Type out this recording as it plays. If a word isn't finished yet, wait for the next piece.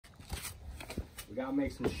we gotta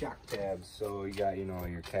make some shock tabs. So you got, you know,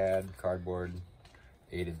 your CAD, cardboard,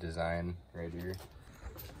 aided design right here.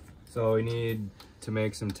 So we need to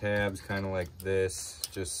make some tabs kind of like this,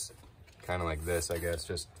 just kind of like this, I guess,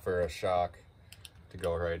 just for a shock to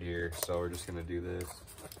go right here. So we're just gonna do this.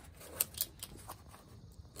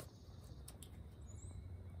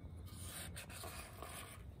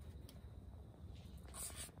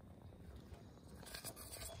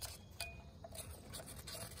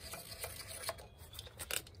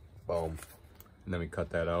 Boom. And then we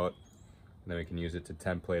cut that out. And then we can use it to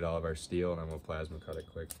template all of our steel, and then we'll plasma cut it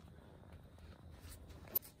quick.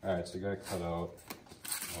 All right, so you gotta cut out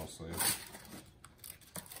mostly.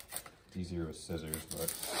 It's easier with scissors,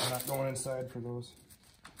 but I'm not going inside for those.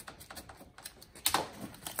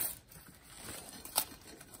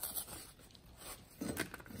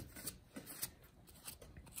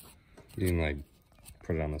 You can like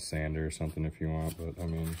put it on the sander or something if you want, but I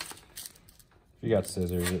mean, if you got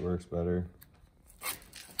scissors, it works better.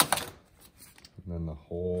 And then the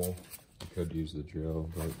hole, you could use the drill,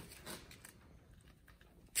 but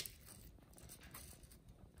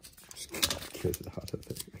just get it out of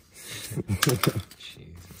there.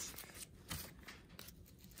 Jesus.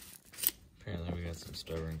 Apparently we got some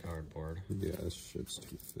stubborn cardboard. Yeah, this shit's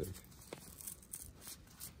too thick.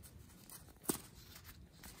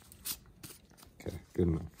 Okay, good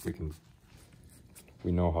enough.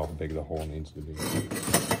 We know how big the hole needs to be.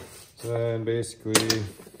 So then basically,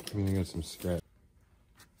 I'm gonna get some scratch.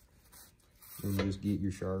 And just get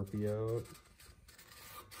your Sharpie out.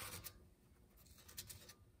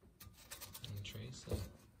 And trace it.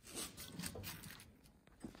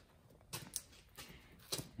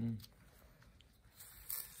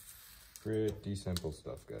 Pretty simple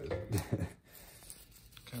stuff, guys.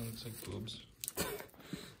 Kind of looks like boobs.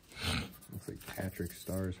 Looks like Patrick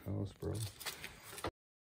Starr's house, bro.